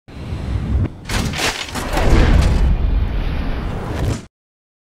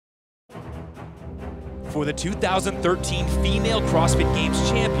For the 2013 Female CrossFit Games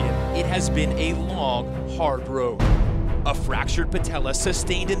champion, it has been a long, hard road. A fractured patella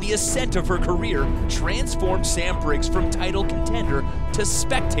sustained in the ascent of her career transformed Sam Briggs from title contender to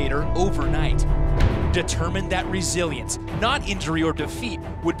spectator overnight. Determined that resilience, not injury or defeat,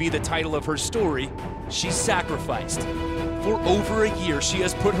 would be the title of her story, she sacrificed. For over a year, she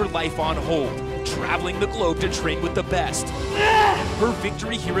has put her life on hold, traveling the globe to train with the best. Her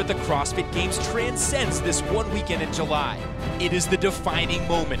victory here at the CrossFit Games transcends this one weekend in July. It is the defining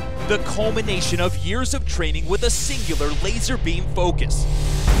moment, the culmination of years of training with a singular laser beam focus.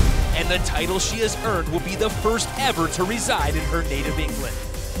 And the title she has earned will be the first ever to reside in her native England.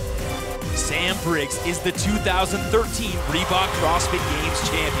 Sam Briggs is the 2013 Reebok CrossFit Games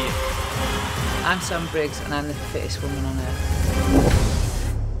champion. I'm Sam Briggs and I'm the fittest woman on earth.